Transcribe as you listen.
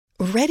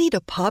Ready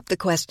to pop the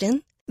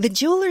question? The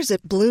jewelers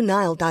at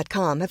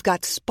BlueNile.com have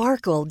got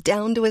sparkle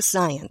down to a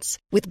science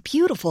with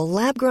beautiful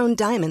lab-grown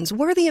diamonds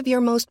worthy of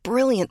your most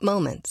brilliant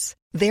moments.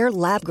 Their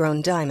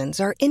lab-grown diamonds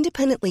are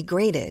independently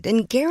graded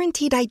and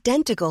guaranteed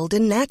identical to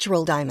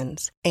natural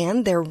diamonds,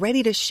 and they're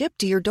ready to ship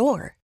to your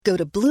door. Go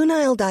to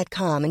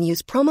BlueNile.com and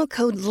use promo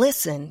code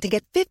LISTEN to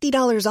get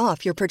 $50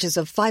 off your purchase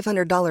of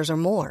 $500 or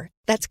more.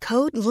 That's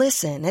code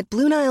LISTEN at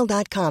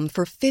BlueNile.com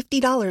for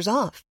 $50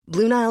 off.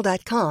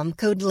 BlueNile.com,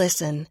 code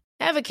LISTEN.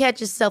 Ever catch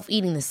yourself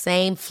eating the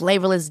same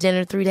flavorless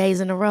dinner 3 days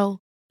in a row?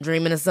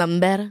 Dreaming of something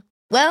better?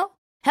 Well,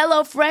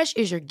 HelloFresh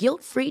is your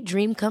guilt-free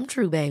dream come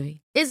true, baby.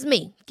 It's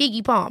me,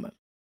 Keke Palmer.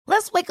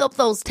 Let's wake up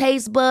those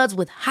taste buds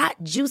with hot,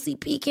 juicy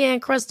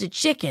pecan-crusted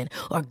chicken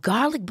or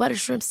garlic butter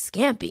shrimp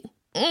scampi.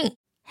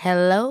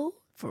 Hello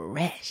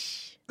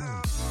Fresh.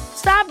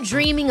 Stop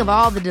dreaming of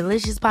all the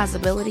delicious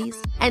possibilities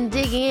and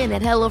dig in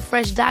at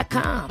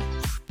HelloFresh.com.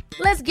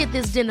 Let's get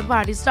this dinner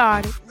party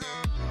started.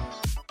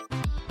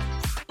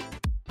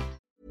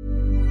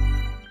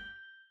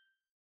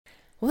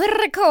 We're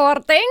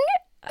recording!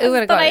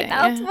 Straight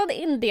out från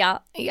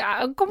India.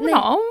 Ja, kommer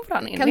någon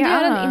från India? Kan du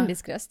göra en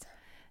indisk röst?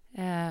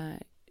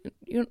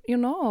 You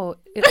know...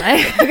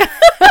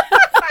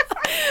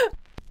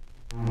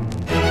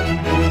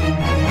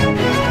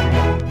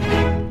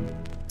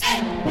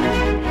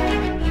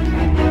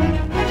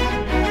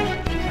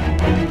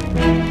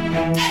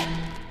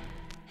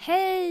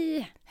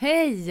 Hej!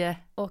 Hej!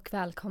 Och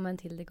välkommen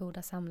till det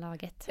goda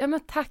samlaget. Ja, men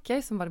tack. Jag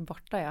är som varit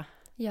borta, ja.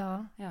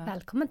 Ja,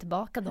 välkommen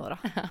tillbaka då.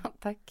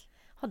 Tack.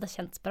 Har det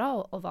känts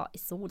bra att vara i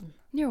solen?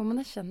 Jo, men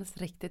det kändes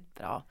riktigt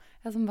bra.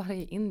 Jag är som bara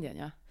i Indien,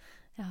 ja.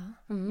 Ja.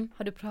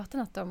 Har du pratat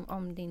något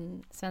om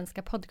din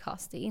svenska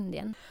podcast i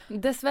Indien?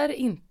 Dessvärre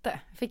inte.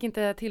 Jag fick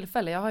inte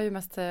tillfälle. Jag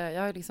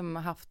har liksom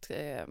haft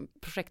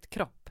projekt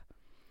kropp.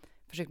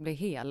 Försökt bli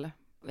hel.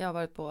 Jag har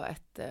varit på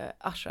ett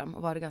ashram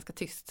och varit ganska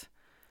tyst.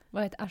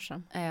 Vad är ett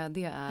ashram?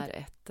 Det är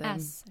ett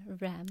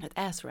ashram. Ett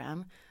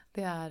ashram.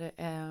 Det är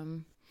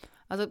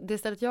alltså det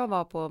stället jag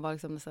var på var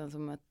liksom nästan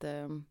som ett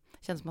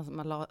känns som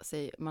att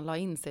man la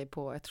in sig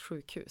på ett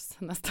sjukhus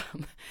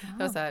nästan.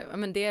 Det var så här,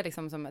 men det är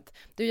liksom som ett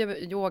du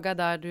gör yoga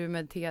där, du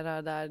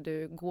mediterar där,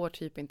 du går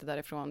typ inte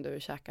därifrån, du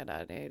käkar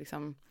där. Det är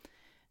liksom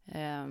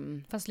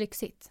fast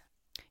lyxigt.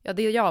 Ja,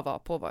 det jag var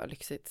på var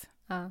lyxigt.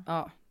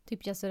 Ja.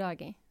 Typ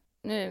yasuragi.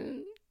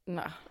 Nej.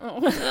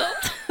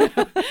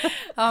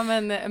 Ja,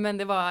 men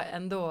det var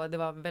ändå det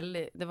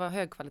var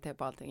hög kvalitet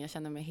på allting. Jag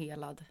kände mig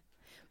helad.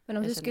 Men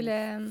om du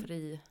skulle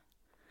fri.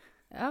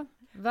 Ja,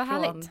 vad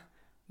härligt.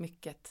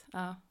 Mycket.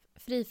 Ja.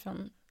 Fri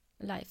från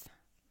life.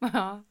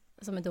 Ja.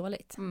 Som är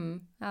dåligt.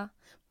 Ja,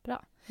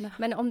 bra. Nej.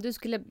 Men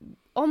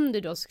om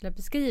du då skulle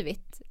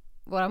beskrivit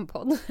våran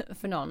podd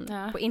för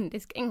någon på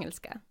indisk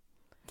engelska.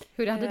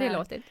 Hur hade det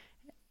låtit?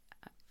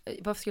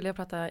 Varför skulle jag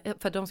prata?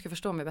 För att de ska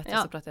förstå mig bättre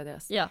så pratar jag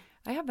deras. Ja,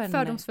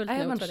 fördomsfullt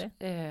nog för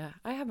det.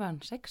 I have a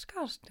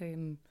sexcast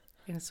in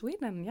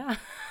Sweden, ja.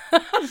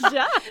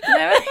 Ja.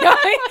 Nej,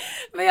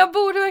 men jag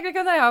borde verkligen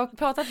kunna. Jag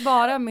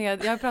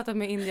har pratat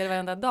med indier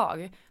varenda dag.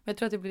 Men jag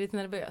tror att jag blir lite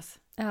nervös.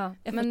 Ja,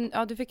 men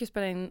du fick ju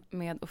spela in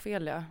med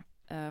Ofelia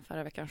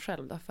förra veckan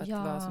själv då. För att det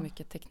var så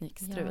mycket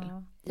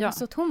teknikstrul. Det var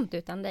så tomt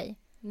utan dig.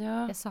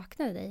 Ja. Jag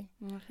saknade dig.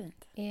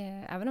 Fint.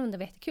 Även om det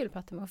var jättekul att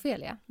prata med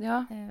Ofelia.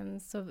 Ja.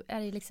 Så är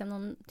det liksom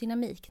någon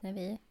dynamik när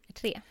vi är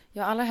tre.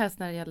 Ja, allra helst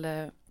när det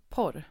gäller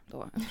porr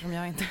då. Eftersom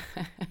jag inte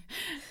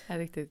är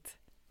riktigt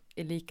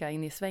lika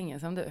in i svängen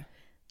som du.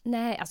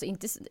 Nej, alltså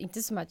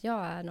inte som att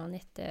jag är någon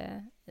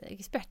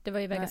expert. Det var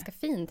ju väl ganska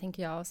fint,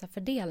 tänker jag. Och så här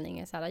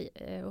fördelningen. Så här,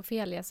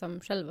 Ofelia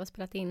som själv har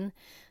spelat in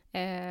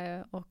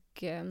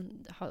och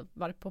har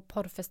varit på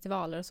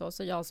porrfestivaler och så.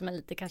 Så jag som är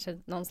lite kanske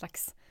någon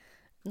slags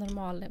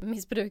normal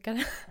missbrukare,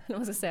 eller vad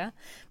man ska säga.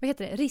 Vad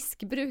heter det?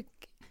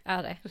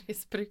 Riskbrukare.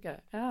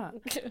 Riskbrukare, ja.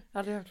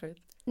 Aldrig hört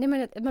förut. Nej,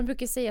 men man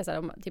brukar säga så här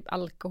om typ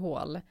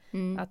alkohol.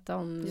 Att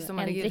just som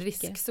man ligger i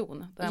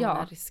riskzon. Där man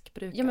är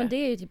riskbrukare. Ja, men det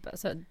är ju typ,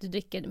 alltså, du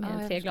dricker mer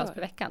än 3 glas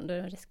per veckan. Då är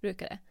du en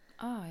riskbrukare.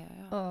 Ja.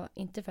 Och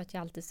inte för att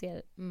jag alltid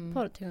ser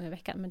porr 3 gånger i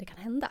veckan. Men det kan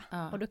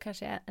hända. Och då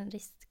kanske jag är en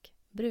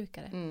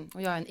riskbrukare.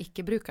 Och jag är en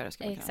icke-brukare,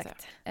 ska man kunna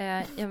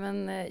säga. Ja,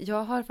 men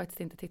jag har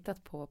faktiskt inte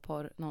tittat på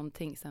porr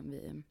någonting sedan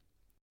vi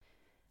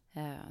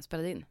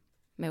spelade in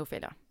med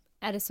Ofelia.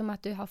 Är det som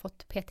att du har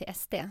fått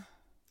PTSD?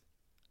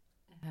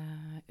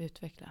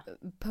 Utveckla.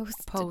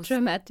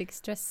 Post-traumatic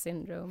stress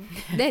syndrome.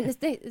 Det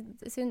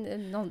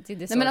är någonting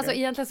disorder. Nej, men alltså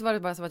egentligen så var det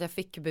bara så att jag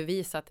fick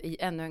bevisat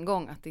ännu en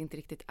gång att det inte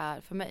riktigt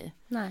är för mig.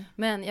 Nej.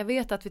 Men jag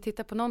vet att vi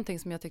tittade på någonting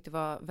som jag tyckte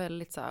var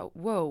väldigt så här,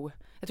 wow.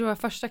 Jag tror det var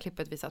första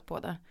klippet vi satt på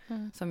det.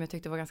 Som jag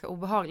tyckte var ganska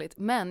obehagligt.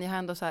 Men jag har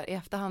ändå så här i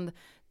efterhand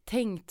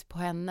tänkt på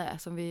henne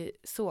som vi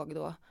såg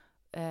då.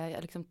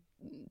 Jag liksom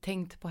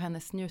tänkt på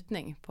hennes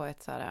njutning på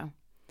ett så här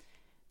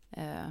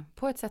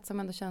på ett sätt som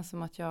ändå känns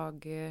som att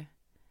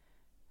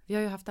vi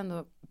har ju haft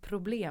ändå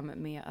problem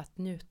med att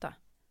njuta.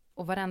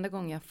 Och varenda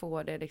gång jag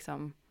får det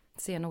liksom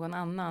se någon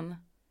annan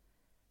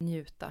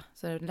njuta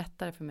så är det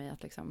lättare för mig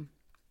att liksom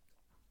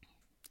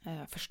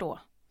förstå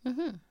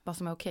Vad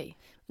som är okej.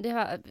 Det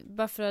var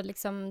bara för att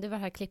liksom, det var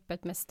det här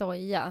klippet med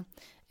Stoja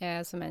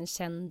som är en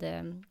känd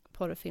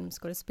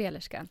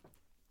porrfilmskådespelerska.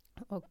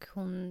 Och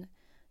hon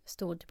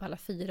stod typ alla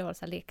 4 år och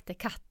så lekte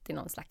katt i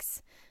någon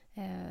slags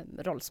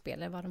rollspel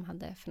eller vad de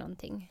hade för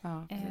någonting.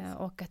 Ja,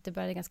 och att det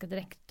började ganska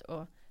direkt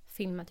att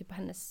filma typ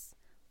hennes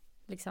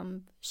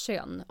liksom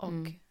kön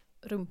och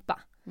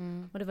rumpa.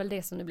 Och det var väl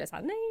det som det blev så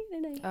här,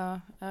 nej.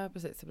 Ja,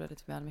 precis. Det blev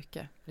lite väl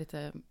mycket.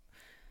 Lite,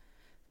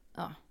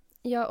 ja.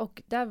 Ja,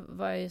 och där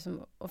var ju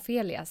som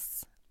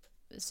Ofelias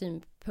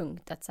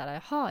synpunkt att så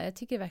här, jaha, jag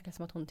tycker verkligen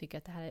som att hon tycker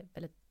att det här är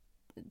väldigt,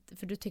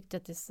 för du tyckte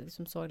att det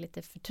liksom såg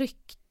lite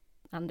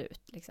förtryckande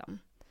ut liksom.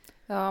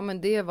 Ja,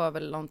 men det var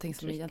väl någonting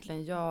som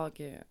egentligen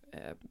jag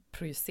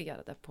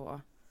projicerade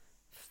på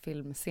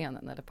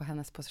filmscenen eller på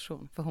hennes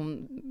position. För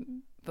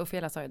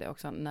Ofelia sa ju det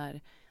också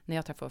när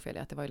jag träffade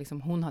Ofelia, att det var ju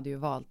liksom, hon hade ju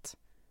valt,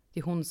 det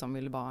är hon som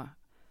vill vara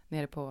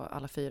nere på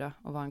alla 4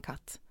 och vara en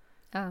katt.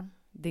 Ja.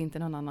 Det är inte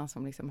någon annan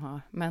som liksom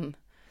har, men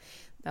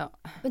ja.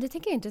 Men det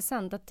tänker jag är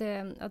intressant att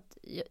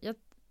jag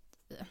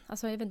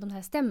alltså jag vet inte om det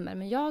här stämmer,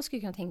 men jag skulle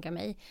kunna tänka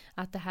mig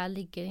att det här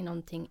ligger i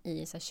någonting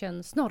i så här,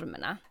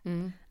 könsnormerna.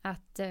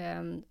 Att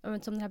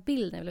som den här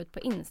bilden jag la ut på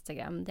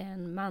Instagram, det är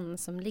en man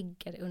som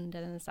ligger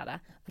under en så här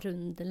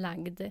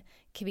rundlagd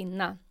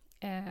kvinna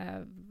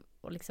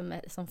och liksom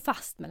är som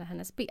fast mellan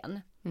hennes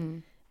ben.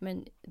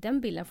 Men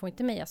den bilden får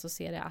inte mig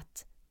associera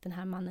att den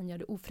här mannen gör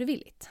det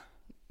ofrivilligt.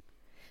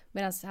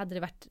 Medan hade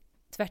det varit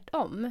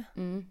tvärtom,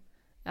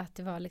 att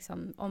det var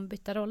liksom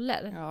ombytta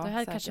roller, Ja, det här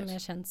säkert. kanske mer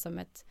känns som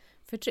ett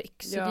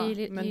förtryck. Så Ja,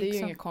 det är, men det är ju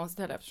liksom, inget konstigt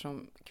heller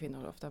eftersom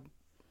kvinnor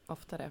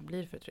oftare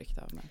blir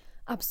förtryckta av män.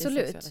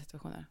 absolut. I sexuella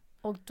situationer.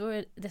 Och då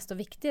är det desto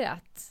viktigare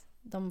att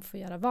de får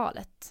göra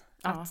valet.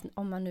 Ja. Att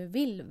om man nu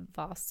vill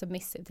vara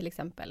submissive till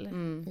exempel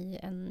i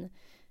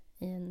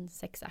en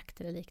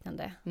sexakt eller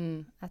liknande,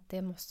 att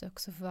det måste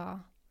också få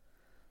vara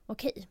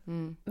okej.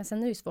 Men sen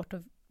är det ju svårt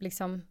att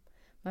liksom,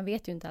 man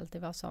vet ju inte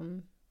alltid vad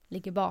som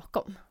ligger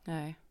bakom.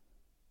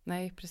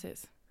 Nej,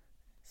 precis.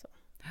 Så.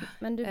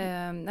 Men du...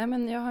 nej,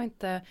 men jag har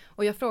inte,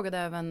 och jag frågade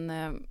även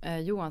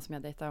Johan som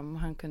jag dejtar om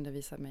han kunde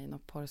visa mig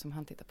något porr som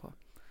han tittar på.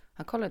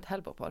 Han kollar inte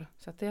heller på porr,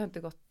 så att det har inte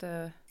gått...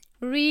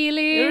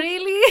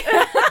 Really?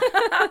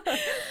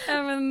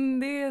 Ja, men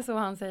det är så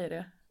han säger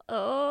det.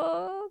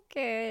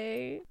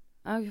 Okej.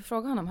 Ja, jag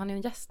frågar honom, han är ju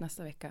en gäst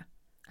nästa vecka.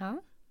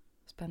 Ja.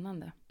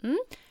 Spännande.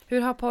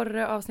 Hur har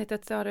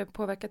porravsnittet, har det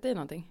påverkat dig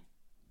någonting?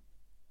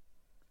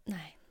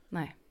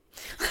 Nej.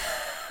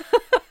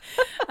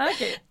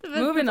 Okej,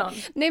 moving on.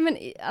 Nej, men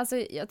alltså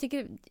jag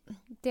tycker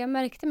det jag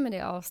märkte med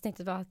det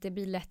avsnittet var att det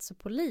blir lätt så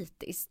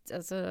politiskt.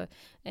 Alltså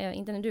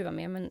inte när du var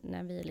med, men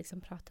när vi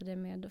liksom pratade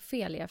med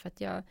Ofelia, för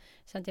att jag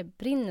kände att jag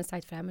brinner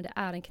starkt för det här, men det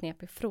är en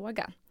knepig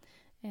fråga.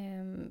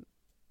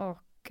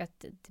 Och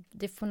att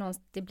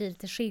det blir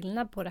lite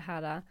skillnad på det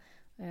här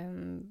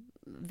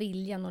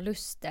viljan och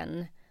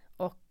lusten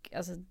och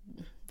alltså,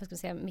 vad ska man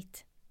säga,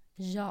 mitt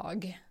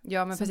jag.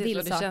 Ja, men precis,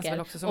 och det känns väl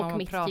också som och om man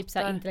mitt pratar... typ så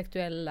här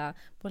intellektuella,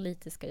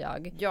 politiska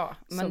jag. Ja,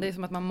 men det är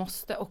som att man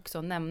måste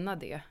också nämna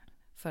det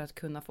för att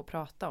kunna få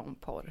prata om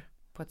porr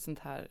på ett sånt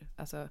här,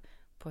 alltså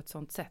på ett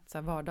sånt sätt, så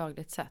här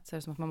vardagligt sätt. Så är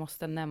det som att man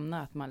måste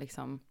nämna att man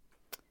liksom,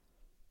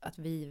 att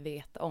vi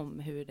vet om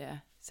hur det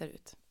ser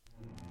ut.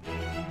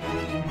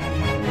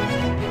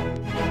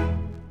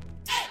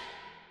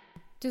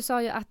 Du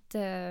sa ju att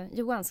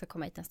Johan ska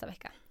komma hit nästa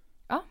vecka.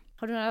 Ja.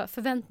 Har du några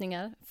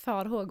förväntningar,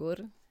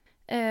 farhågor?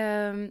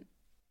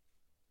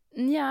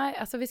 Nej,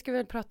 alltså vi ska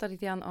väl prata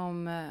lite grann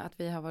om att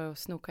vi har varit och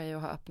snokat i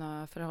och har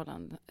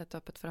ett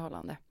öppet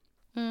förhållande.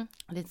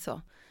 Lite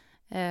så.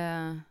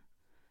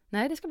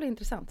 Nej, det ska bli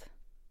intressant.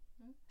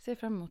 Ser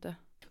fram emot det.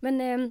 Men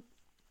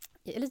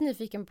jag är lite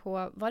nyfiken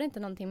på, var det inte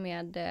någonting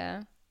med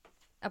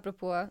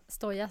apropå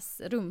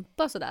Stojas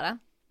rumpa och sådär?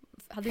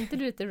 Hade inte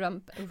du lite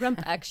rump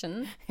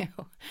action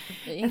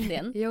i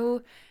Indien?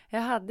 Jo,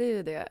 jag hade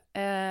ju det.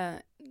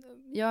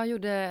 Jag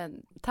gjorde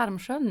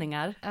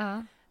tarmsköljningar.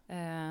 Ja.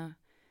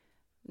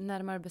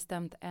 Närmare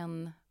bestämt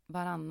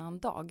varannan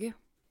dag.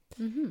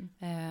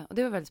 Och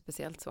det var väldigt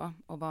speciellt så.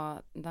 Att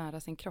vara nära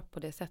sin kropp på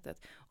det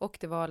sättet. Och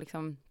det var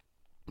liksom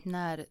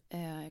när,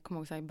 jag kommer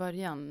ihåg så här i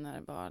början,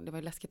 när det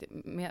var läskigt,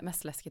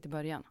 mest läskigt i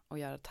början att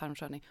göra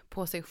tarmsköljning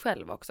på sig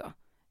själv också.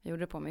 Jag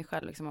gjorde det på mig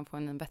själv, liksom man får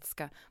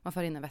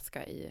in en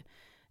vätska i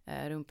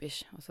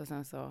rumpish och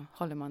sen så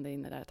håller man det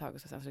inne där ett tag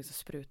och sen så liksom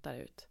sprutar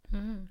ut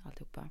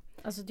alltihopa.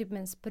 Alltså typ med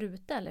en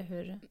spruta eller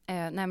hur?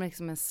 Nej, men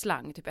liksom en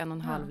slang, typ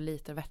 1,5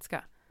 liter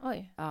vätska.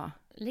 Oj, ja.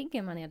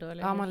 Ligger man ner då?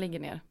 Eller ja, man ligger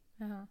ner.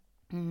 Jaha.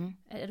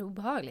 Är det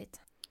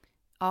obehagligt?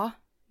 Ja,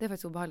 det är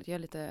faktiskt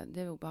obehagligt.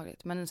 Det är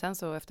obehagligt. Men sen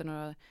så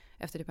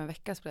efter typ en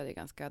vecka så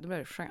blev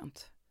det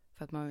skönt.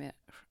 För att man mer,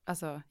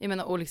 alltså, jag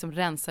menar, och liksom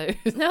rensa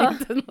ut,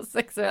 inte något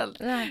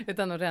sexuellt,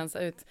 utan att rensa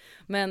ut.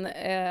 Men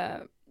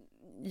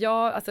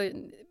ja, alltså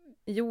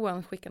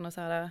Johan skickade något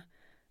så här,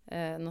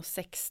 något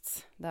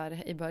sext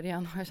där i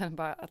början. Jag kände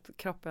bara att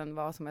kroppen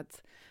var som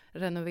ett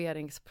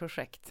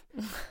renoveringsprojekt.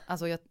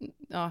 Alltså jag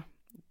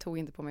tog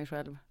inte på mig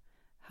själv.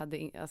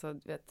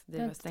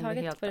 Det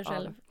stängde helt för dig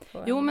själv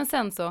av. Jo, men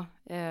sen så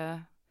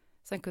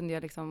Sen kunde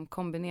jag liksom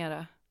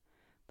kombinera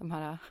de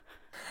här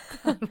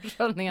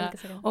tarmsköljningarna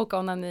och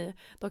onani.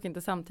 Dock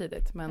inte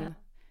samtidigt, men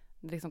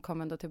det liksom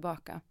kom ändå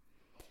tillbaka.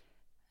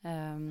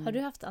 Har du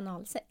haft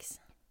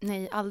analsex?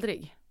 Nej,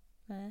 aldrig.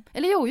 Nej.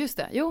 Eller jo, just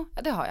det. Jo,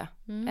 det har jag.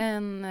 Mm.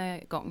 En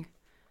gång.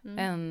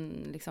 En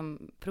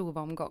liksom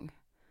provomgång.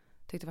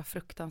 Tyckte det var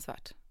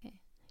fruktansvärt.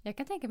 Jag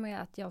kan tänka mig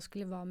att jag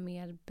skulle vara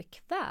mer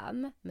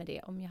bekväm med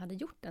det om jag hade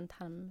gjort en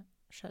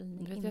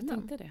tarmsköljning innan. Jag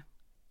tänkte det.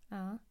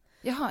 Ja.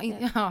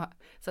 Jaha,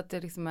 så att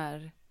det liksom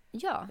är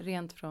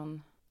rent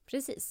från...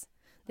 Precis.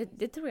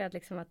 Det tror jag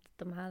liksom att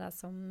de här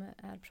som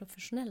är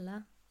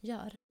professionella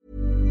gör.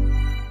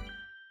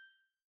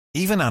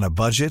 Even on a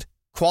budget,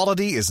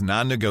 quality is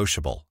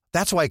non-negotiable.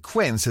 That's why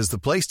Quince is the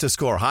place to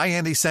score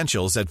high-end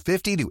essentials at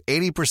 50 to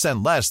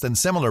 80% less than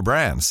similar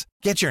brands.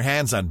 Get your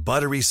hands on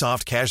buttery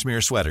soft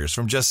cashmere sweaters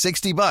from just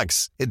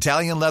 $60,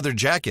 Italian leather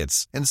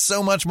jackets, and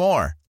so much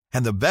more.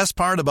 And the best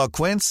part about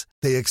Quince,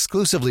 they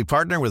exclusively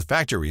partner with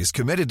factories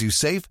committed to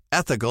safe,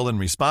 ethical, and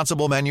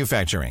responsible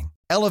manufacturing.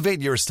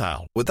 Elevate your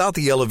style without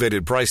the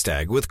elevated price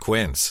tag with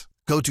Quince.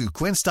 Go to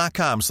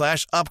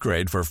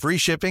quince.com/upgrade for free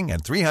shipping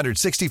and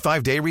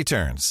 365-day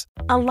returns.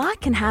 A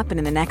lot can happen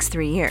in the next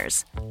 3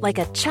 years.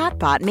 Like a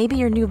chatbot may be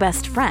your new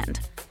best friend.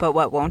 But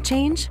what won't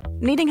change?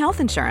 Needing health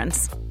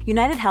insurance.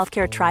 United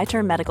Healthcare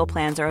Tri-Term Medical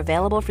Plans are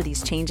available for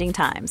these changing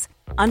times.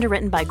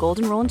 Underwritten by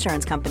Golden Rule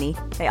Insurance Company,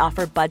 they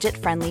offer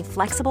budget-friendly,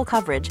 flexible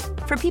coverage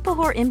for people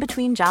who are in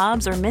between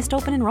jobs or missed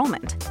open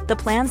enrollment. The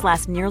plans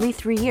last nearly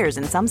 3 years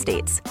in some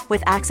states,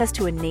 with access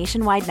to a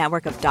nationwide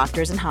network of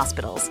doctors and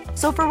hospitals.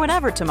 So for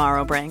whatever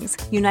tomorrow brings,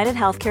 United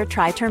Healthcare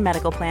Tri-Term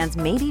Medical Plans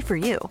may be for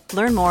you.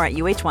 Learn more at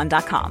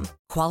uh1.com.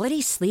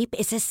 Quality sleep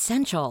is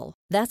essential.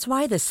 That's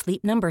why the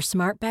Sleep Number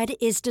Smart Bed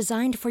is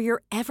designed for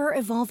your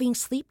ever-evolving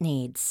sleep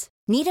needs.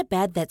 Need a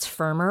bed that's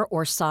firmer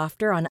or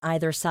softer on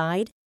either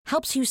side?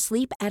 Helps you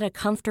sleep at a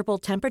comfortable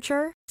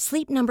temperature?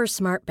 Sleep Number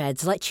Smart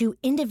Beds let you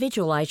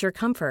individualize your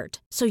comfort,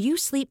 so you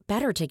sleep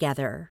better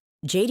together.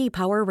 JD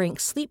Power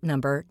ranks Sleep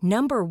Number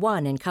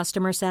 #1 in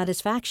customer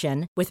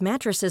satisfaction with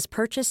mattresses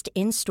purchased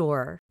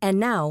in-store. And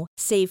now,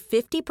 save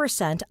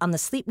 50% on the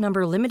Sleep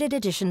Number Limited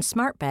Edition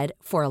Smart Bed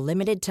for a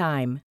limited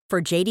time.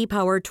 For JD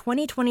Power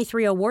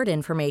 2023 award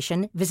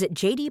information, visit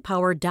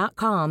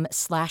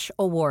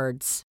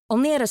jdpower.com/awards.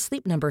 Only at a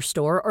Sleep Number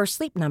store or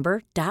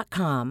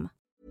sleepnumber.com.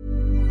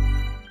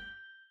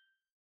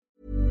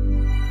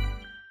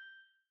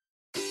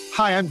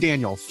 Hi, I'm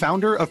Daniel,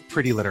 founder of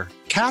Pretty Litter.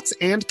 Cats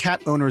and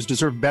cat owners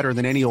deserve better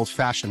than any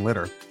old-fashioned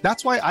litter.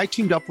 That's why I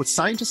teamed up with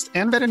scientists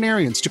and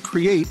veterinarians to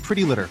create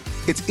Pretty Litter.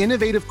 Its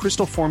innovative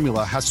crystal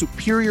formula has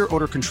superior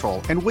odor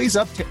control and weighs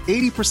up to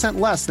 80%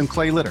 less than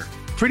clay litter.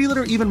 Pretty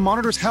Litter even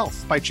monitors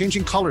health by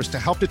changing colors to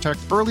help detect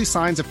early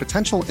signs of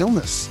potential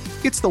illness.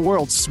 It's the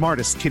world's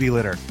smartest kitty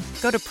litter.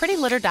 Go to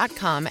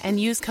prettylitter.com and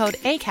use code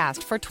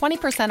ACAST for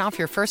 20% off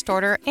your first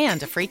order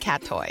and a free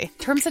cat toy.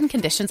 Terms and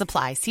conditions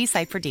apply. See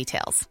site for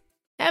details.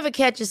 Ever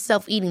catch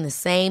yourself eating the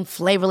same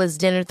flavorless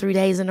dinner 3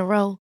 days in a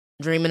row?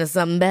 Dreaming of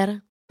something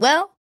better?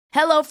 Well,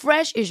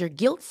 HelloFresh is your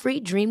guilt-free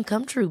dream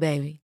come true,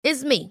 baby.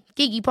 It's me,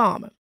 Keke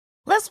Palmer.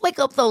 Let's wake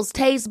up those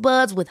taste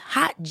buds with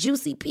hot,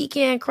 juicy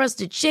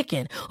pecan-crusted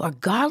chicken or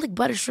garlic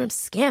butter shrimp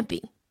scampi.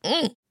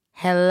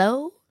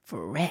 Hello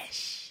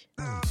Fresh.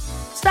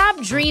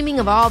 Stop dreaming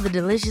of all the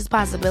delicious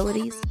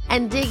possibilities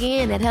and dig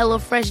in at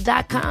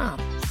HelloFresh.com.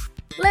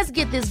 Let's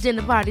get this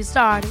dinner party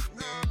started.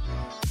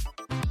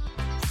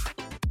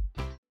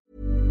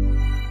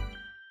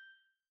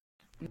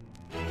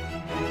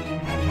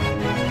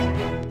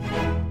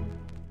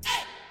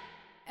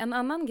 En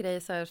annan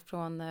grej så här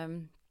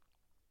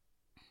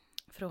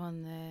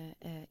från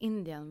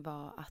Indien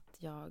var att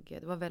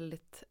det var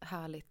väldigt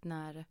härligt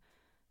när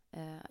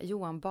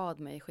Johan bad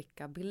mig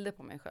skicka bilder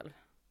på mig själv.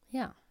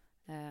 Ja.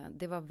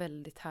 Det var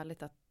väldigt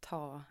härligt att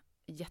ta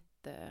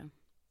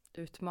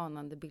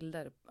jätteutmanande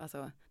bilder.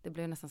 Alltså, det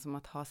blev nästan som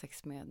att ha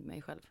sex med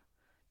mig själv.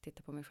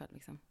 Titta på mig själv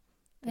liksom.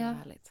 Det var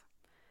härligt.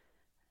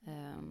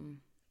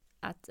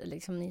 Att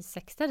liksom ni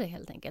sextade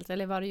helt enkelt?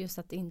 Eller var det just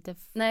att inte...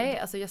 Nej,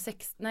 alltså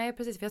nej,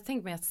 precis. För jag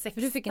tänkte mig att sexta...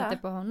 För du fick inte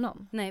på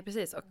honom? Nej,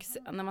 precis. Och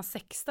när man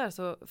sextar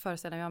så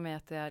föreställer jag mig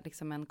att det är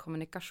liksom en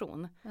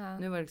kommunikation. Ja.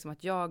 Nu var det liksom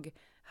att jag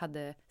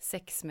hade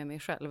sex med mig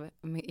själv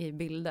i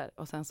bilder.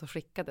 Och sen så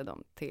skickade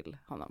de till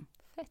honom.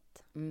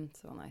 Fett.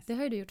 Så nice. Det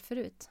har ju du gjort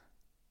förut.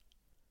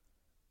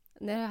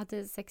 När du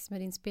hade sex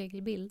med din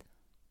spegelbild.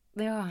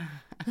 Ja.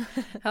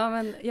 Det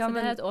här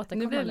är ett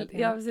återkommande tema.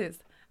 Ja,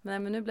 precis.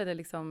 Men nu blev det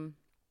liksom...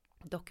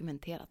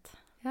 dokumenterat.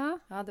 Ja,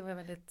 det var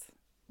väldigt...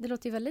 Det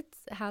låter ju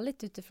väldigt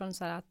härligt utifrån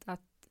så här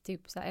att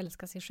typ så här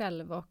älska sig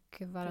själv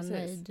och vara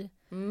nöjd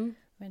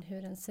med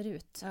hur den ser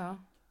ut. Ja,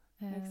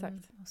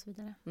 exakt. Och så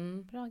vidare.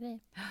 Bra grej.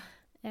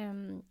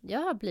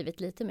 Jag har blivit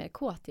lite mer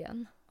kåt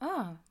igen.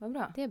 Vad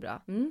bra. Det är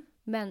bra.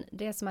 Men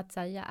det är som att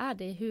säga, jag är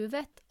det i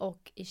huvudet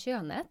och i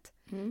könet.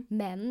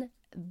 Men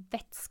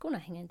vätskorna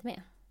hänger inte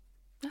med.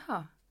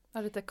 Jaha,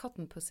 var det lite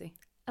cotton pussy?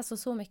 Alltså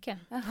så mycket.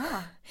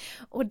 Aha.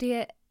 Och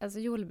alltså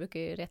Joel brukar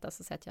ju retas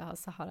och säga att jag har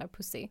Sahara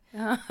pussy.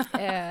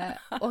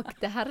 Och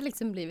det här har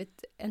liksom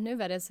blivit ännu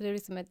värre. Så det är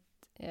liksom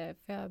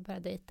för jag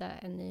började dejta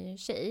en ny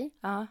tjej.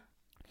 Ja.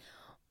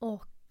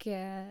 Och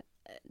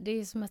det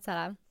är som att så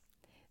här,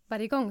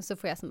 varje gång så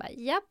får jag som bara,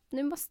 japp,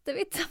 nu måste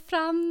vi ta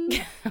fram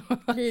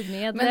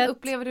glidmedlet. Men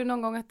upplever du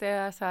någon gång att det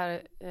är så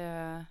här,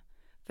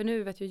 för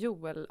nu vet ju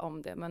Joel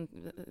om det,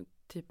 men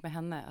typ med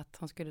henne, att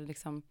hon skulle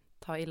liksom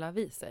ta illa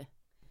vid sig?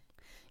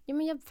 Ja,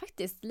 men jag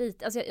faktiskt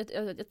lite, alltså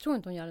jag tror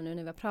inte hon gör det nu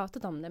när vi har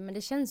pratat om det, men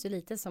det känns ju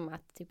lite som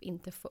att typ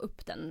inte få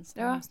upp den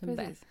som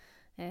snubbe. Precis.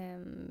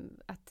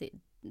 Att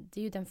det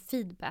är ju den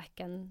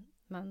feedbacken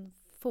man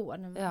får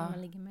när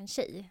man ligger med en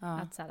tjej. Ja.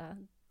 Att så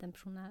här, den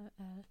personen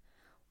är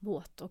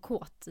våt och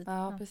kåt.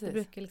 Ja, precis. Det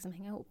brukar liksom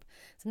hänga ihop.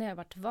 Sen har jag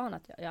varit van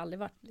att jag har aldrig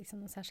varit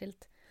liksom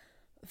särskilt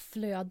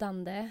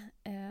flödande.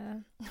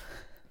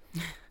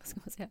 Vad ska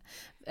man säga?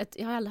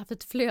 Jag har aldrig haft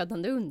ett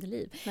flödande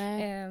underliv.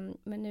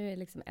 Men nu är det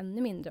liksom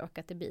ännu mindre och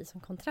att det blir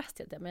som kontrast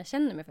till det. Men jag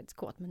känner mig faktiskt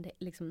kåt, men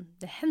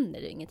det händer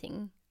ju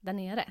ingenting där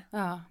nere.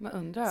 Ja, man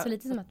undrar. Så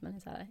lite som att man är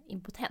så här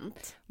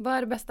impotent. Vad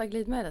är det bästa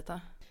glidmedlet då?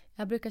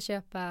 Jag brukar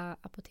köpa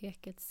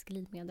apotekets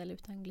glidmedel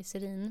utan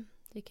glycerin.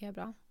 Det tycker jag är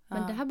bra.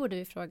 Men det här borde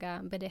vi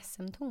fråga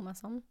BDSM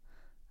Thomas om.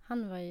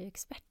 Han var ju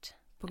expert.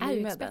 På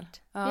glidmedel?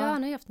 Ja,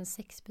 han har ju haft en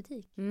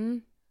sexbutik.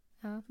 Mm.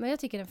 Ja, men jag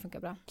tycker den funkar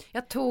bra.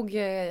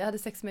 Jag hade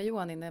sex med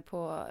Johan inne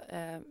på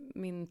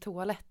min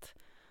toalett.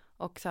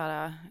 Och så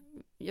här,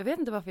 jag vet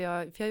inte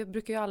varför för jag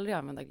brukar ju aldrig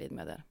använda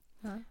glidmedel.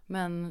 Ja.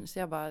 Men så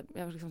jag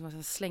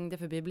liksom slängde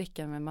förbi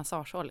blicken med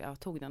massageolja och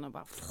tog den och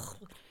bara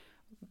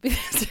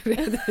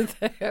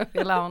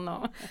hela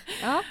honom.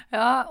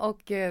 Ja,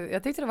 och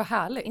jag tyckte det var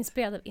härligt.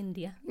 Inspirerad av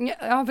Indien.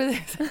 Ja,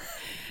 precis.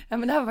 Ja,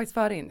 men det här var faktiskt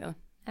före Indien.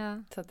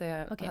 Ja. Så att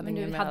det hade men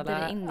du hade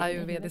det Indien.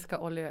 Ayurvediska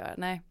oljor.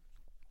 Nej.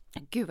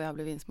 Gud vad jag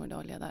blev insmord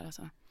olja där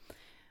alltså.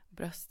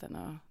 Brösten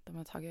och de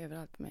har tagit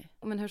överallt på mig.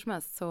 Men hur som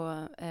helst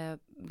så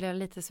blev jag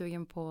lite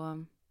sugen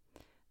på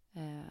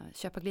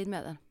köpa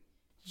glidmedel.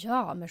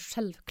 Ja, men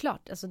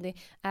självklart. Alltså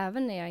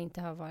även när jag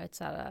inte har varit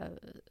så här,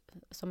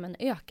 som en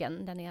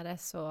öken där nere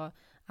så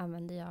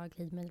använder jag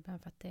glidmedel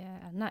för att det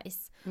är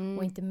nice.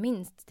 Och inte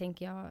minst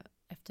tänker jag,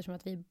 eftersom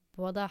att vi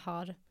båda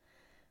har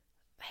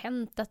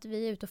hänt att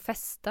vi är ute och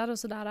festar och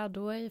sådär,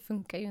 då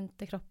funkar ju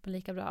inte kroppen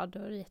lika bra. Då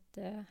är det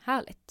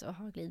jättehärligt att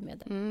ha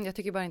glidmedel. Jag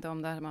tycker bara inte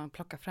om det här man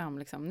plockar fram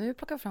liksom. Nu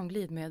plockar jag fram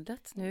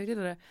glidmedlet. Nu är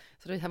det.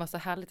 Så det här var så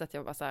härligt att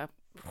jag bara så här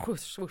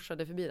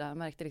swooshade förbi det här. Jag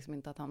märkte liksom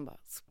inte att han bara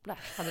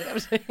splash hade det över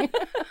sig.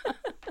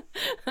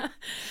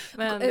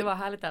 Men det var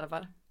härligt i alla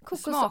fall. Det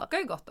smakar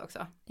ju gott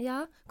också.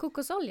 Ja,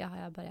 kokosolja har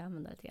jag börjat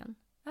använda lite grann.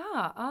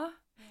 Ja.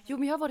 Jo,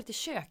 men jag har varit i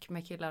kök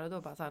med killar och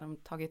då bara så har de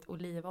tagit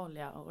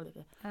olivolja och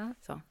lite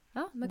så.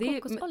 Ja, men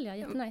kokosolja,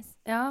 jättenice.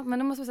 Ja, men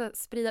då måste man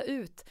sprida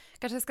ut.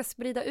 Kanske jag ska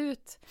sprida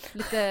ut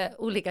lite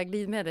olika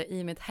glidmedel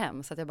i mitt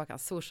hem så att jag bara kan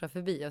swoosha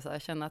förbi och så här,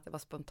 känna att det var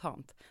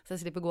spontant. Så jag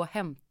slipper gå och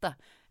hämta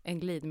en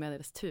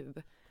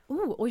glidmedelstub.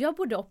 Och jag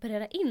borde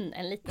operera in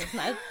en liten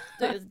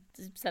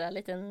sån här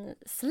liten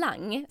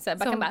slang. Så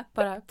jag kan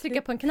bara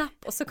trycka på en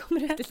knapp och så kommer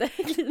det ut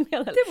lite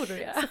glidmedel. Det borde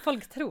du göra. Så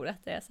folk tror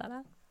att det är så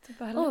här.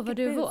 Vad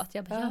du är våt.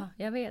 Jag bara, ja,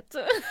 jag vet.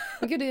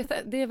 Gud,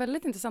 det är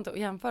väldigt intressant att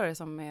jämföra det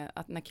som med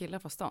att när killar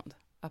får stånd,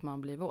 att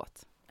man blir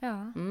våt.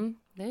 Ja.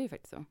 Det är ju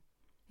faktiskt så.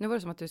 Nu var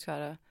det som att du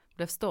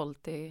blev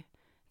stolt i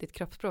ditt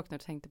kroppsspråk när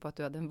du tänkte på att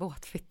du hade en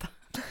våt fitta.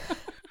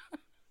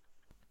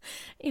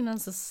 Innan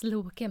så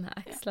slog jag med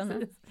axlarna.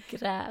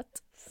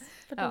 Grät.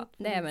 Ja,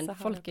 nej, men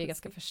folk är ju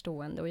ganska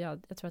förstående och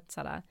jag tror att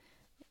såhär,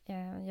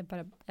 jag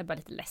är bara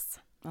lite less.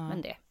 Ja.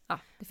 Men det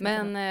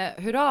men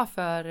hurra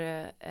för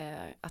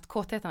att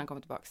kåtheten har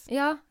kommit tillbaks.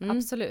 Ja,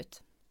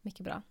 absolut.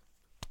 Mycket bra.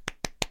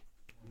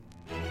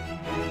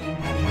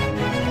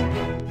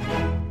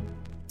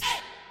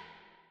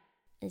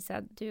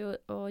 Isa, du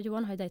och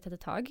Johan har ju dejtat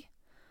ett tag.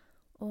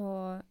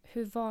 Och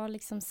hur var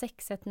liksom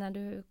sexet när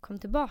du kom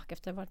tillbaka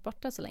efter att ha varit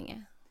borta så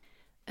länge?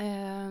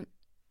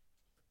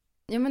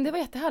 Ja, men det var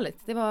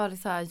jättehärligt. Det var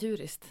så här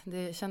djuriskt.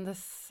 Det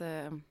kändes...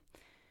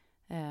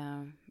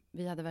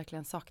 vi hade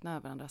verkligen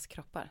saknat varandras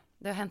kroppar.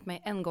 Det har hänt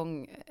mig en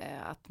gång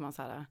att man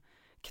så här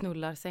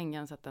knullar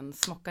sängen så att den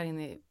smockar in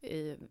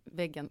i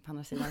väggen på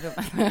andra sidan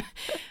rummet.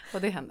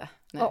 Och det hände.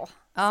 Ja,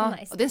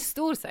 nice. Och det är en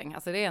stor säng.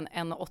 Alltså det är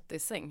en 1,80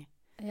 säng.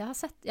 Jag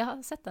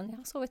har sett den. Jag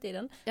har sovit i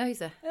den. Ja, just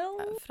det.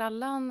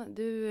 Frallan,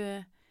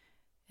 du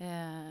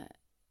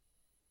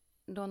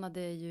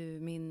lånade ju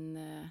min...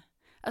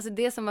 Alltså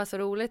det som var så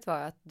roligt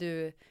var att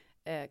du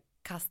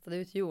kastade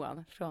ut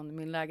Johan från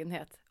min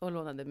lägenhet och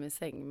lånade min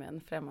säng med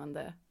en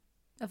främmande...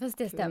 Ja, fast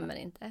det stämmer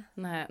inte.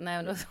 Nej,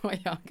 men då så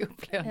jag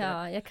upplevde.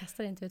 Ja, jag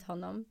kastade inte ut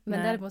honom.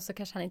 Men däremot så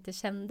kanske han inte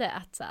kände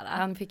att så här...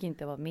 Han fick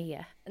inte vara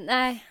med.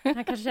 Nej,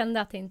 han kanske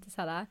kände att det inte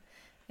så här...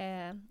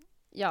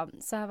 ja,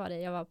 så här var det.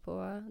 Jag var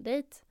på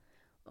dejt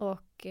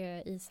och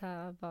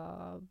Isa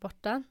var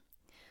borta.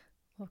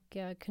 Och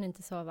jag kunde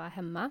inte sova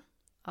hemma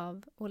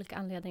av olika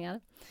anledningar.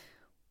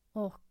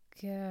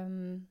 Och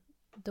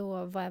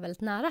då var jag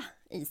väldigt nära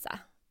Isa.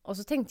 Och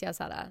så tänkte jag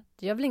så här,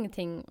 det gör väl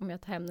ingenting om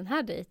jag tar hem den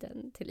här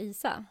dejten till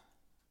Isa.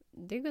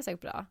 Det går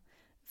säkert bra.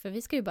 För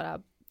vi ska ju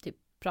bara typ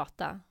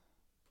prata,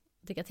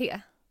 dricka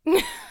te.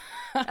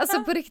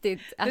 Alltså på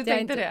riktigt. Att Du jag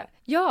tänkte inte, det?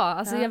 Ja,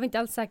 alltså Ja. jag var inte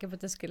alls säker på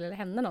att det skulle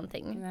hända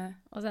någonting. Nej.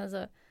 Och sen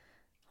så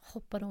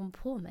hoppade hon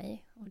på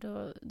mig. Och och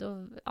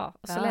så Ja,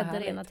 ledde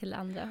härligt. det ena till det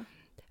andra.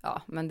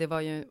 Ja, men det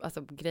var ju,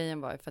 alltså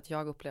grejen var ju för att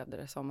jag upplevde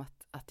det som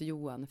att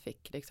Johan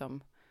fick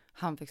liksom,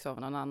 han fick sova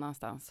någon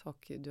annanstans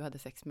och du hade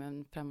sex med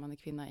en främmande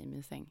kvinna i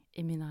min säng,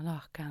 i mina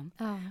lakan.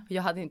 Ja. Och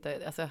jag hade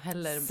inte, alltså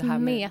heller det här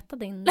med, Smeta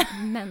din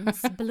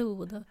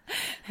mensblod och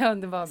ja,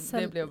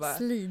 det blev bara,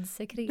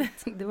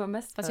 slidsekret. det var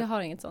mest Fast för jag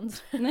har inget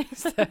sånt. nej,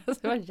 så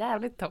det var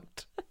jävligt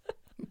torrt.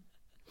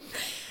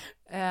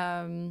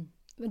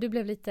 Men du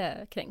blev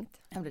lite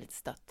kränkt. Jag blev lite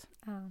stött,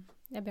 Ja,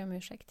 jag ber om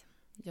ursäkt.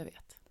 jag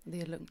vet,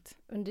 det är lugnt.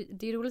 Men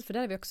det är roligt för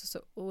där är vi också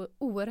så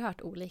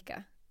oerhört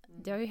olika.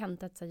 Det har ju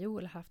hänt att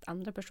Joel har haft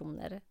andra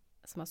personer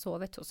som har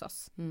sovit hos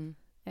oss.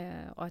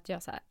 Och att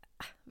jag så här,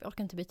 vi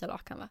orkar inte byta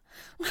lakan va?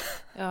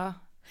 Ja,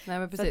 nej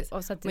men precis.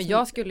 Så att Men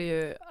jag skulle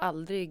ju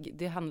aldrig,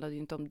 det handlade ju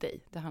inte om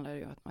dig. Det handlade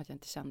ju om att jag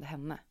inte kände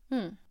henne.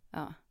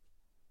 Ja.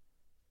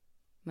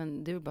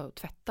 Men det var bara att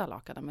tvätta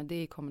lakanen. Men det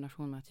är i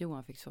kombination med att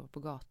Johan fick sova på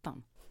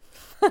gatan.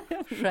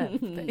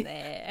 Skärp dig.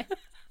 Nej,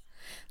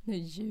 nu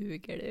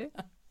ljuger du.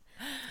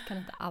 Jag kan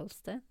inte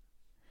alls det.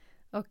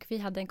 Och vi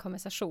hade en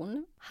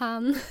konversation.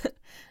 Han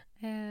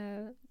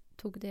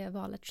tog det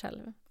valet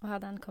själv. Och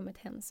hade han kommit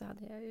hem så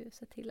hade jag ju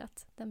sett till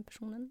att den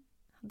personen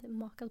hade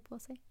makat på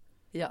sig.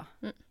 Ja.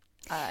 Mm.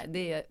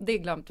 Det är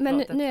glömt. Men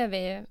pratet. nu är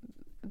vi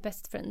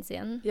best friends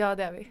igen. Ja,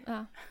 det är vi.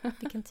 Ja,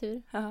 vilken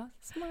tur. Ja.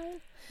 Smile.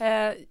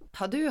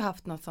 Har du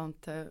haft något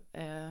sånt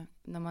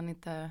när man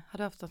inte, har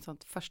du haft något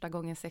sånt första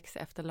gången sex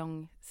efter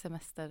lång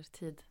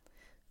semestertid?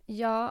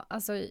 Ja,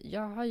 alltså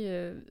jag har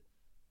ju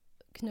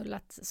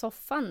knullat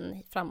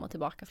soffan fram och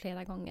tillbaka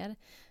flera gånger.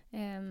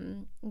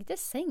 Inte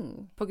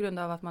säng. På grund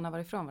av att man har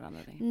varit ifrån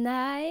varandra?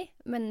 Nej,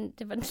 men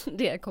det var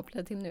det jag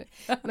kopplade till nu.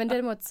 Men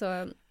däremot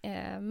så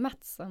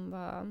Mats som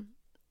var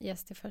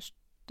gäst i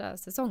första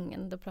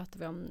säsongen, då pratade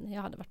vi om när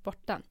jag hade varit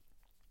borta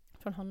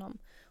från honom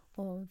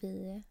och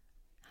vi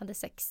hade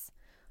sex.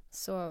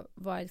 Så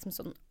var jag liksom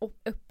sån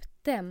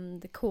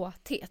uppdämd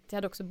kåthet. Jag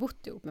hade också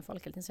bott ihop med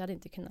folk hela tiden så jag hade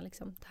inte kunnat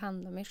liksom ta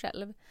hand om mig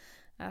själv.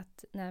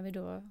 Att när vi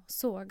då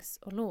sågs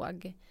och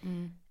låg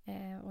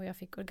och jag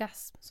fick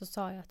orgasm så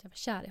sa jag att jag var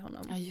kär i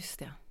honom. Ja, just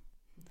det.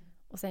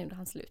 Och sen gjorde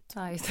han slut.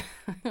 Ja, just det.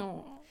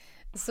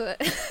 Så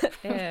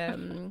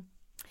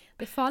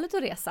det är farligt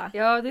att resa.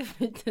 Ja, det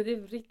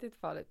är riktigt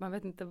farligt. Man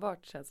vet inte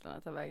vart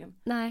känslorna tar vägen.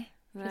 Nej,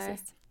 Nej.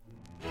 precis.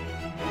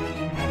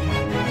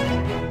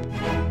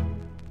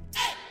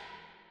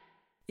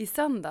 I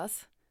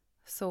söndags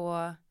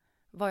så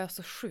var jag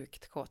så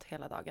sjukt kåt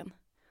hela dagen.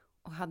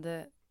 Och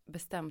hade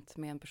bestämt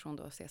med en person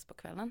då att ses på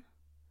kvällen.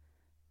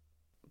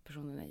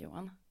 Personen är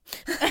Johan.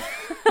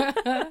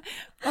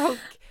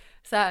 Och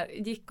så här,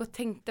 gick och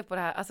tänkte på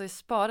det här. Alltså jag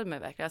sparade mig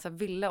verkligen. Alltså jag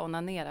ville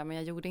onanera men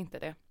jag gjorde inte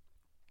det.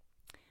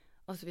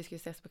 Och så vi skulle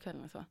ses på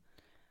kvällen och så.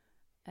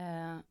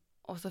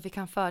 Och så fick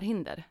han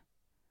förhinder.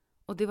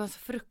 Och det var så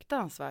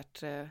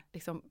fruktansvärt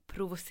liksom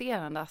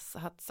provocerande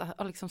att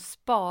ha liksom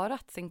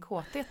sparat sin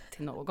kåthet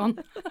till någon.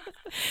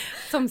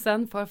 Som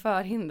sen får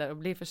förhinder och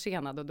blir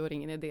försenad och då är det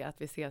ingen idé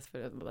att vi ses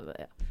för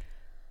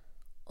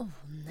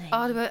Nej.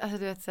 Ja, det var, alltså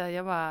du vet så här,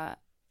 jag bara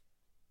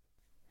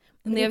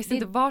jag visste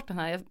inte vart den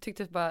här, jag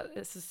tyckte bara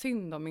så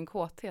synd om min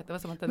kåthet. Det var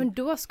som att Men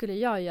då skulle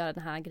jag göra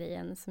den här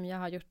grejen som jag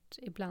har gjort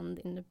ibland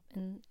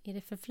i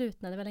det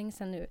förflutna. Det var länge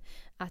sedan nu.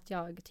 Att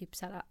jag typ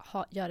så här,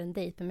 gör en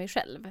dejt med mig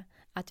själv.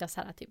 Att jag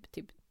så här,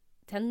 typ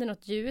tänder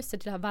något ljus, så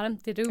till att ha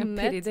varmt i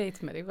rummet. En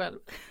pity-date med dig själv.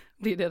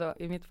 Blir det då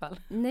i mitt fall?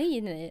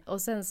 Nej.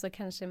 Och sen så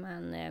kanske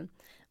man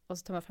och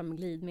så tar man fram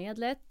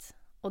glidmedlet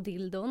och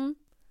dildon.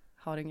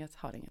 Har inget.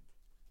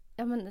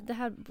 Ja, men det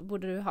här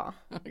borde du ha.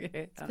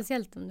 Okay, ja.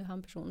 Speciellt om du har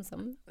en person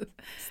som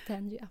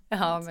stand you up.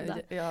 Ja,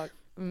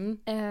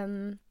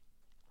 men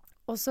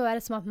och så är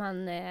det som att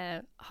man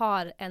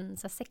har en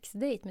så här,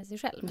 sexdate med sig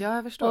själv. Ja,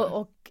 jag förstår.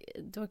 Och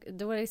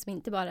då är det liksom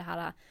inte bara det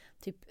här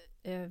typ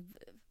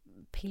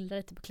pillra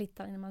lite på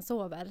klittan innan man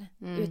sover.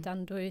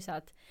 Utan då är det så här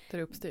att det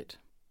är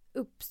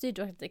uppstyrt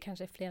och att det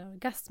kanske är flera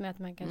orgasmer. Att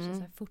man kanske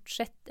så här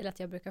fortsätter, eller att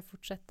jag brukar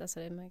fortsätta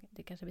så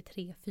det kanske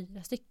blir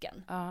 3-4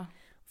 stycken. Ja.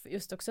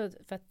 Just också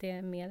för att det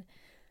är mer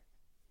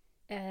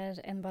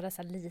än bara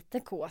så här lite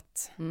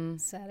kåt.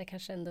 Så är det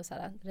kanske ändå så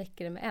här,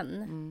 räcker det med en.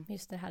 Men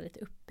just det här lite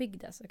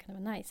uppbyggda så kan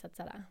det vara nice att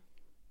så här,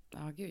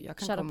 ja, gud, jag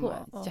kan köra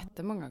komma på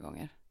jättemånga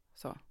gånger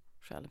så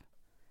själv.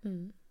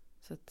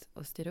 Så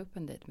att styra upp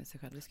en dejt med sig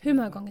själv. Hur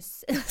många gånger?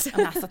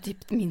 Alltså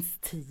typ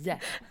minst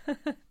 10.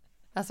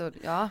 Alltså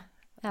ja,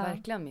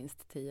 verkligen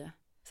minst 10.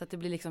 Så att det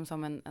blir liksom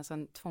som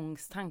en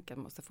tvångstanke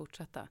man måste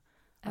fortsätta.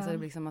 Alltså det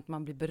blir liksom att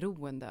man blir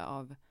beroende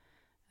av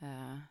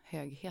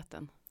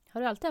högheten.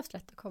 Har du alltid haft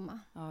lätt att komma?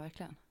 Ja,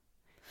 verkligen.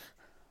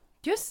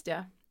 Just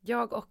det.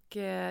 Jag och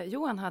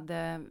Johan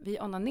vi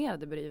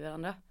onanerade bredvid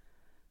varandra.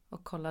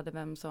 Och kollade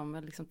vem som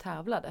liksom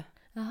tävlade.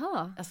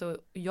 Jaha.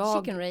 Alltså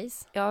Chicken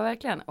race. Ja,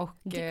 verkligen. Och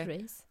Dick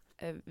race.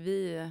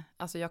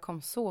 jag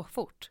kom så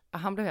fort.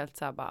 Han blev helt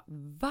så här bara,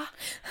 va?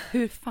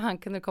 Hur fan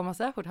kunde du komma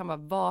så här fort? Han bara,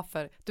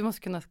 varför? Du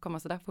måste kunna komma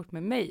så där fort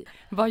med mig.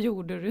 Vad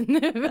gjorde du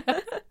nu?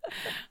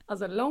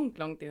 Alltså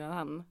långt innan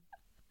han.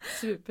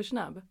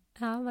 Supersnabb.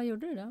 Ja, vad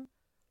gjorde du då?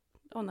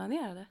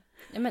 Onanerade.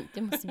 Ja, men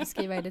du måste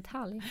beskriva i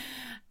detalj.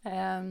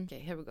 Okej,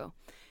 here we go.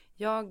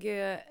 Jag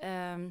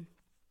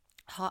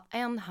har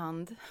en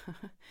hand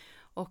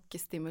och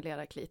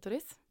stimulerar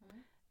klitoris.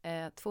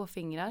 2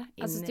 fingrar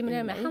in. Alltså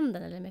stimulera med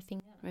handen eller med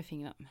fingrarna? Med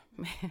fingrarna.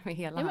 Med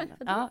hela handen.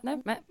 Ja,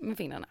 nej, med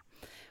fingrarna.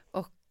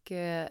 Och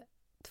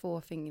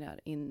 2 fingrar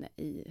in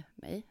i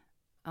mig.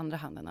 Andra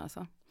handen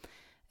alltså.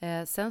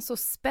 Sen så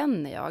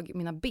spänner jag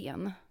mina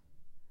ben.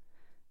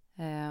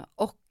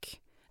 Och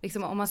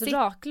liksom om man så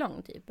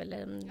raklång typ?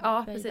 Eller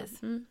ja,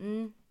 precis.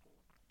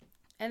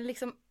 Eller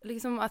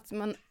liksom att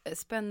man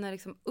spänner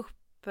liksom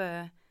upp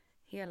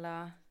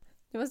hela...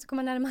 Du måste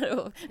komma närmare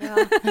och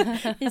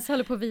Isa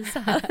håller på att visa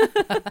här.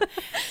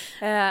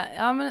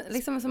 Ja, men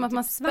liksom som att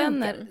man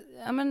spänner...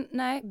 Ja, men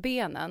nej,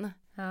 benen.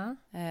 Ja.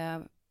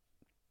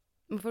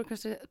 Man får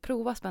kanske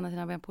prova att spänna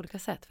sina ben på olika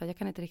sätt. För jag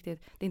kan inte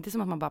riktigt... Det är inte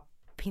som att man bara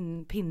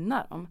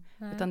pinnar dem.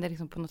 Nej. Utan det är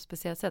liksom på något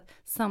speciellt sätt.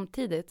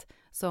 Samtidigt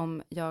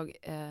som jag...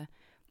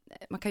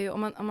 man kan ju,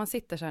 om man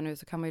sitter så här nu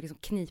så kan man ju liksom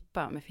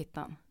knipa med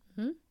fittan.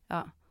 Mm.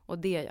 Ja, och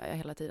det gör jag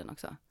hela tiden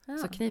också. Ja.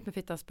 Så knip med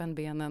fittan, spänn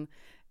benen,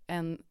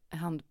 en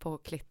hand på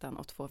klittan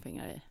och 2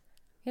 fingrar i.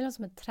 Det är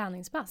som ett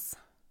träningspass.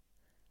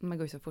 Man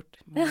går ju så fort.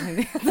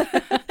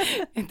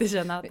 Inte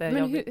känna att det är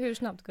jobbigt. Men hur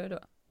snabbt går det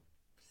då?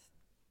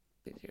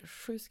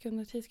 7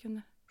 sekunder, 10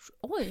 sekunder.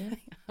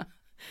 Oj!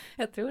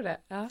 Jag tror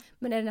det, ja.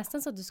 Men är det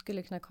nästan så att du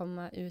skulle kunna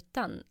komma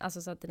utan,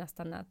 alltså så att det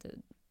nästan är att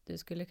du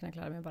skulle kunna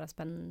klara med bara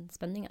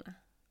spänningarna?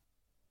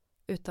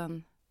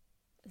 Utan?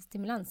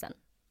 Stimulansen?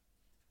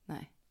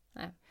 Nej.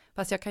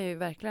 Fast jag kan ju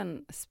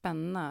verkligen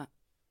spänna,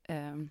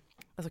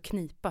 alltså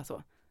knipa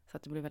så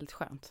att det blir väldigt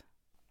skönt.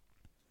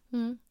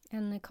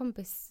 En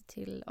kompis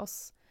till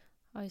oss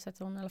har ju sagt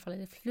att hon i alla fall i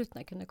det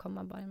förflutna kunde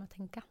komma bara med att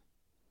tänka.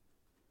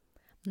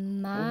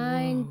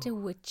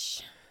 Mind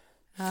witch.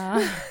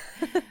 Ja.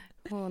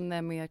 Hon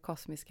är mer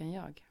kosmisk än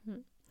jag.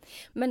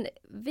 Men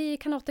vi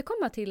kan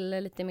återkomma till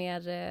lite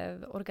mer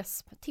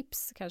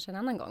orgasmtips kanske en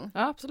annan gång.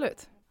 Ja,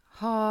 absolut.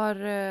 Har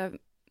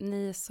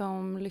ni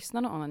som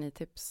lyssnar några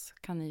onani-tips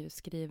kan ni ju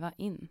skriva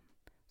in.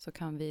 Så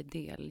kan vi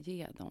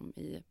delge dem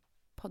i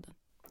podden.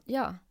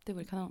 Ja. Det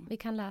vore kanon. Vi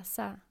kan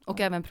läsa. Och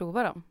även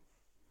prova dem.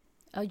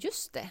 Ja,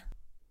 just det.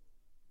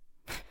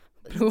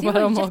 Prova det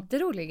var dem en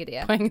jätterolig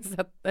idé.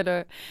 Poängsätt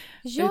eller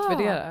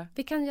utvärdera.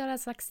 Vi kan göra en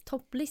slags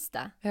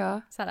topplista.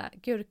 Ja. Såhär,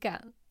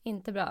 gurka,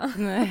 inte bra.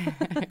 Nej.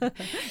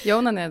 Jag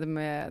onanerade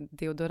med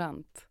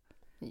deodorant.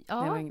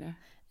 Ja,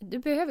 du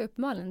behöver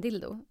uppenbarligen en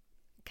dildo.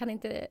 Kan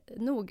inte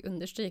nog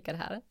understryka det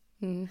här.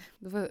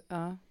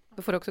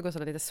 Då får det också gå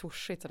så lite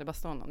swooshigt så det bara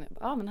står någon.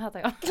 Ja, men här tar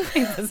jag.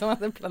 Inte som att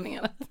det är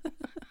planerat.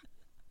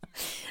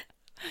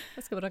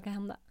 Vad ska råka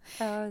hända?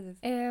 Ja,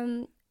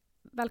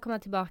 välkomna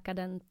tillbaka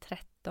den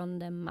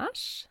 13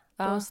 mars.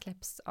 Då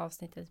släpps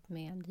avsnittet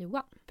med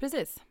Johan.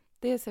 Precis,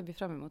 det ser vi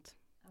fram emot.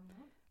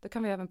 Då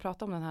kan vi även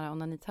prata om den här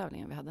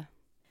onanitävlingen vi hade.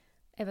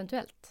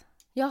 Eventuellt.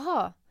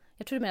 Jaha,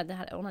 jag trodde med den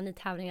här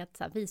onanitävlingen att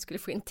så här, vi skulle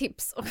få in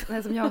tips.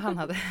 Det som jag och han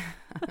hade.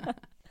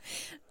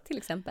 Till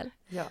exempel.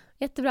 Ja.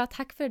 Jättebra,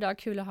 tack för idag.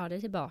 Kul att ha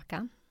dig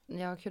tillbaka.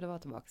 Ja, kul att vara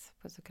tillbaka.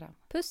 Puss och kram.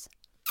 Puss.